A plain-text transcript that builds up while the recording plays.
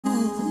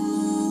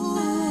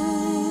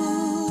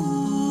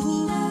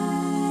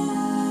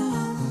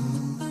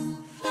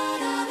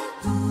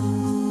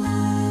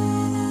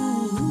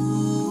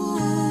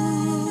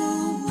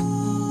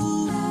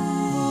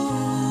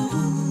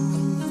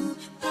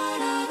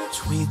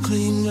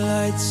Twinkling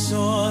lights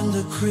on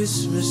the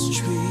Christmas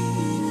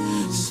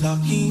tree,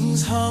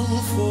 stockings hung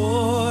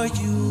for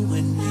you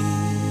and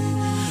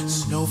me,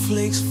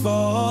 snowflakes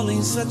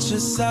falling, such a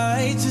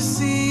sight to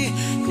see.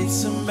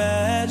 It's a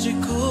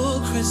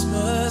magical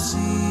Christmas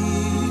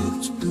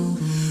Eve.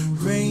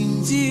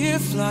 Reindeer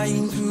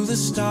flying through the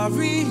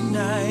starry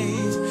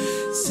night,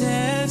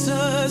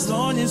 Santa's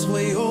on his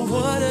way, oh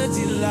what a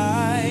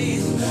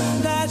delight.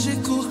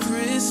 Magical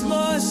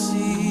Christmas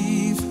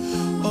Eve,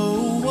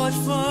 oh what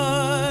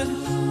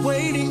fun,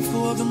 waiting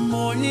for the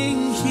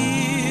morning.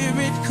 Here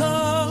it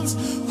comes,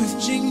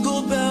 with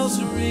jingle bells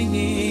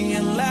ringing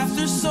and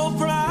laughter so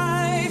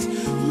bright.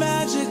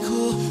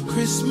 Magical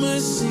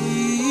Christmas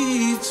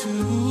Eve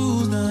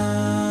tonight.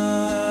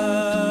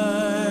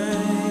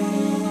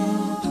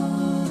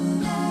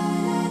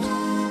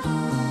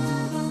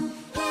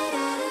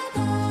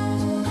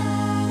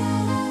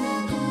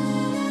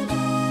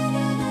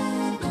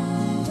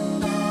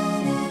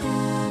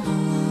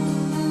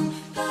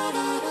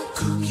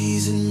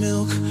 Cookies and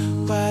milk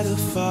by the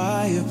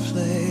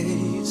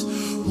fireplace,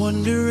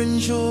 wonder and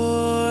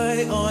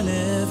joy on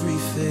every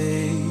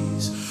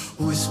face,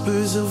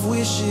 whispers of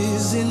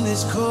wishes in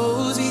this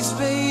cozy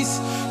space.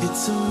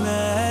 It's a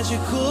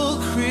magical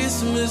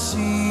Christmas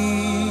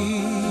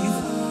Eve.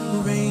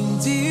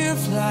 Reindeer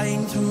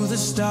flying through the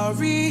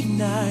starry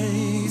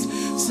night,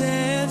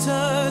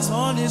 Santa's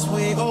on his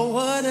way, oh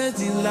what a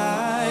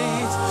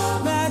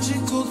delight.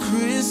 Magical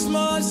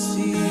Christmas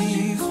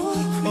Eve,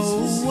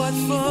 oh what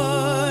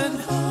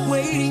fun,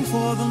 waiting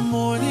for the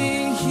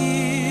morning.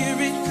 Here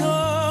it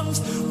comes,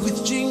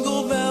 with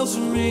jingle bells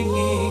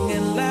ringing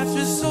and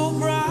laughter so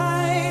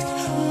bright.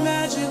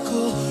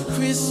 Magical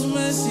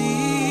Christmas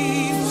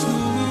Eve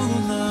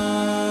tonight.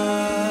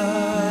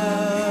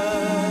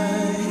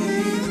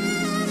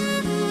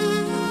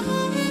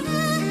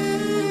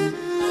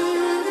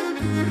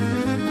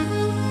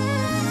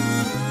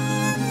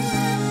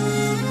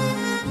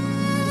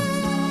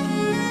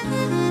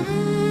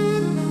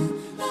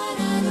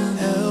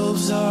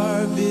 Elves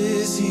are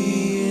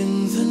busy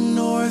in the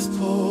North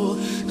Pole,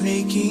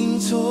 making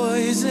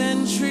toys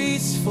and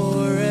treats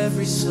for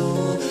every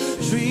soul.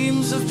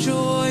 Dreams of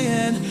joy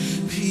and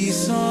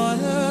peace on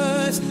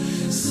earth,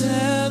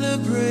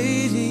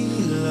 celebrating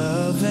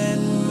love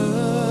and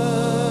mirth.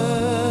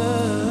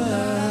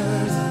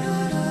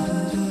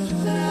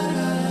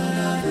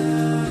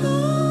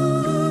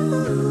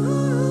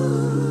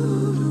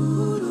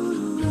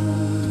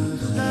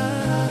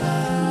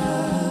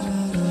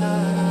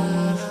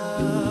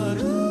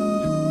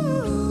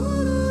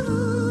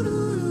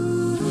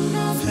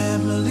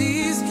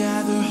 Families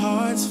gather,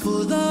 hearts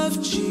full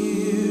of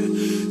cheer,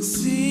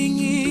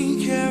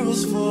 singing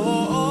carols for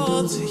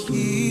all to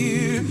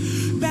hear.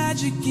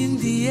 Magic in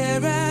the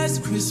air as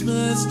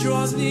Christmas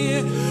draws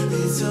near.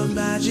 It's a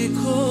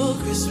magical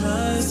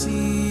Christmas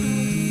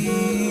Eve.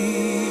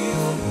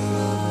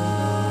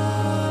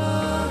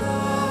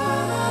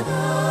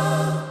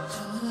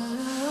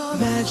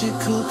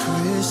 Magical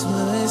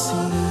Christmas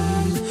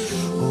Eve,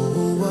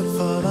 oh what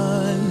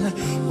fun,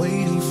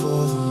 waiting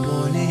for the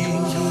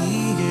morning.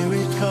 Here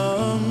it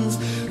comes,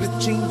 with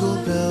jingle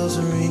bells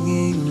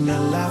ringing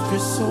and laughter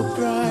so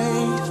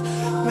bright.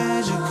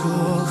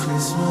 Magical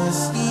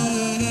Christmas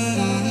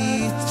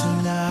Eve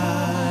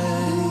tonight.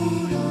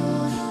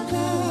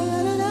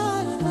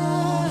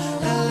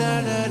 La la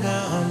la la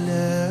on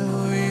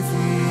every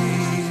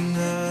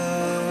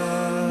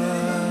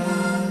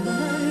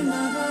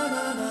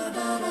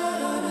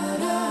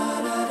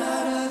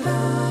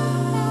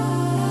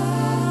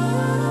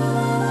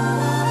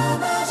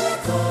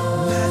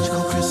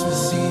Magical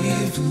Christmas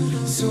Eve,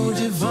 so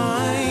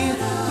divine,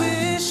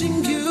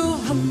 wishing you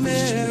a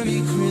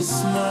Merry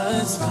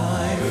Christmas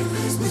time,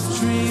 with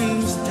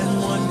dreams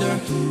and wonder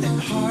and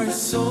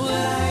hearts so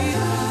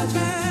light.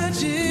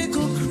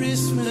 Magical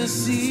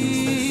Christmas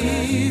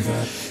Eve,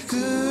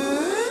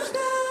 good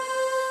night.